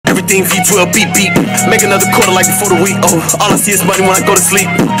Everything V12 beat beat. Make another quarter like before the week. Oh, all I see is money when I go to sleep.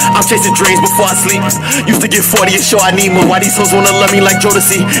 I'm chasing dreams before I sleep. Used to get 40 and show I need more. Why these hoes wanna love me like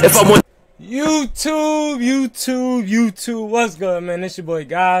Jodeci? If I want YouTube, what's good, man? It's your boy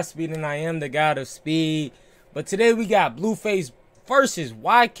Godspeed, and I am the God of Speed. But today we got Blueface versus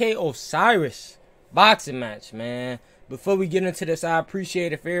Osiris boxing match, man. Before we get into this, I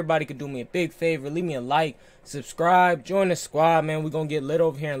appreciate if everybody could do me a big favor. Leave me a like, subscribe, join the squad, man. We're going to get lit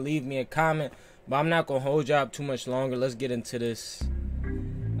over here and leave me a comment. But I'm not going to hold you up too much longer. Let's get into this.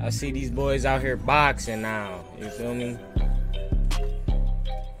 I see these boys out here boxing now. You feel me?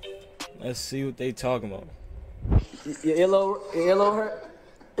 Let's see what they talking about. Yellow hurt?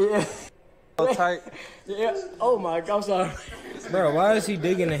 Yeah. Tight. Yeah. Oh my God, I'm sorry. Bro, why is he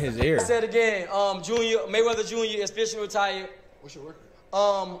digging in his ear? I said again, Mayweather Jr. is officially retired. What's your record?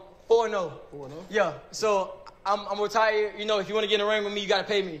 4-0. 4-0? Yeah. So I'm retired. You know, if you want to get in the ring with me, you gotta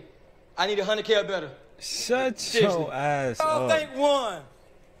pay me. I need $100K or better. Shut your ass I up. think one,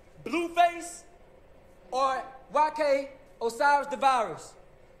 Blueface or Osiris the Virus.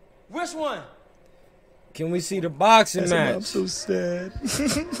 Which one? Can we see the boxing match? I'm so sad.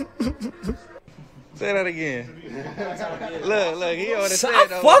 Say that again. Look, he already said I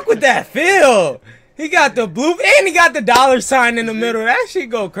fuck with that feel. He got the blue and he got the dollar sign in the middle. That shit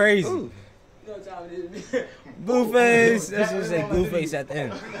go crazy. You know what time it is. Blueface. That's just say Blueface at the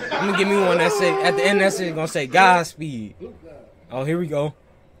end. I'm gonna give me one that say at the end. That's gonna say Godspeed. Oh, here we go.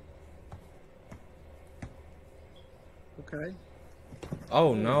 Okay.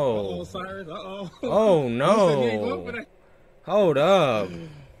 Oh no. Osiris. Oh no. Hold up.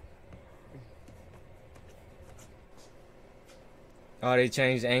 Oh, they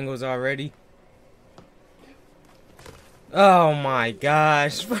changed angles already? Oh my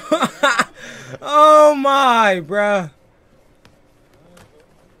gosh. Oh my, bruh.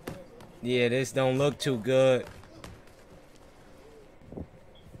 Yeah, this don't look too good.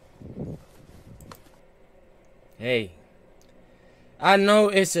 Hey. I know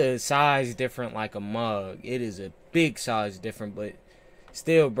it's a size different like a mug. It is a big size different, but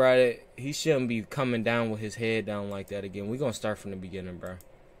still, bro, he shouldn't be coming down with his head down like that again. We're going to start from the beginning, bro.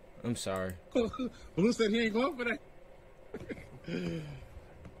 I'm sorry. Blue said he ain't going for that.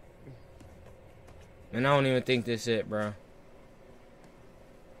 And I don't even think this it, bro.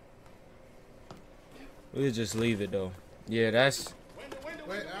 We'll just leave it, though. Yeah, that's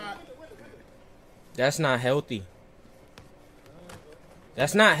not healthy.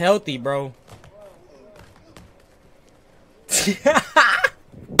 That's not healthy, bro.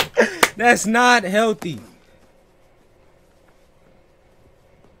 That's not healthy.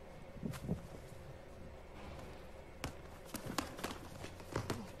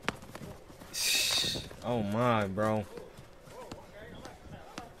 Oh my, bro.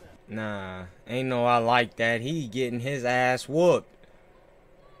 Nah, ain't no I like that. He getting his ass whooped.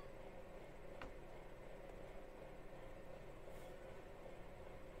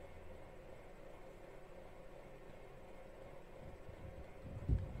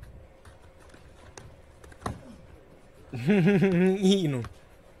 Eating him.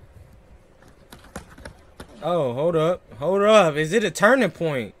 Oh, hold up. Is it a turning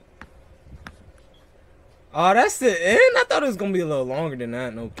point? Oh, that's the end? I thought it was gonna be a little longer than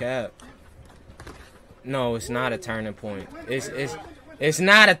that, no cap. No, it's not a turning point. It's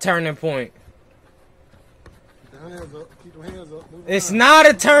not a turning point. Keep your hands up. It's not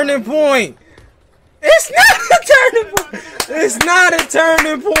a turning point. It's not a turning point. It's not a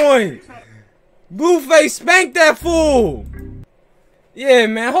turning point. Blueface spanked that fool. Yeah,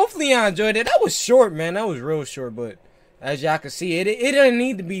 man. Hopefully y'all enjoyed it. That was short, man. That was real short, but as y'all can see, it didn't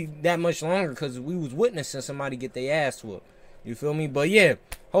need to be that much longer because we was witnessing somebody get their ass whooped. You feel me? But yeah,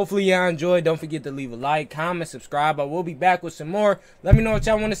 hopefully y'all enjoyed. Don't forget to leave a like, comment, subscribe. I will be back with some more. Let me know what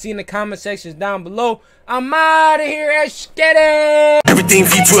y'all want to see in the comment sections down below. I'm out of here. Let's get it. everything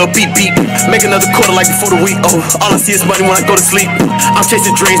V12 beat beat. Make another quarter like before the week. Oh, all I see is money when I go to sleep. I'm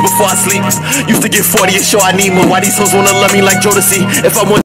chasing dreams before I sleep. Used to get 40 and show I need more. Why these hoes wanna love me like Jodeci? If I want